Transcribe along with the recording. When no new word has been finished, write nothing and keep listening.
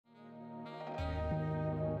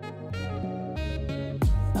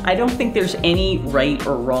I don't think there's any right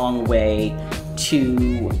or wrong way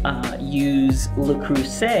to use Le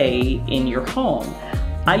Creuset in your home.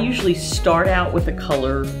 I usually start out with a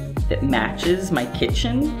color that matches my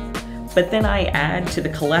kitchen, but then I add to the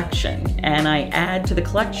collection, and I add to the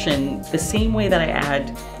collection the same way that I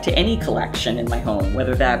add to any collection in my home,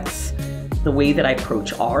 whether that's the way that I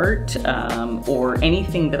approach art or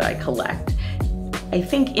anything that I collect. I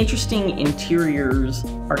think interesting interiors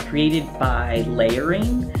are created by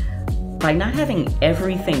layering, by not having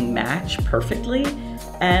everything match perfectly.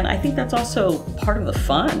 And I think that's also part of the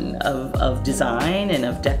fun of design and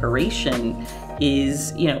of decoration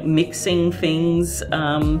is, mixing things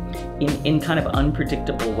in kind of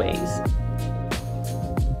unpredictable ways.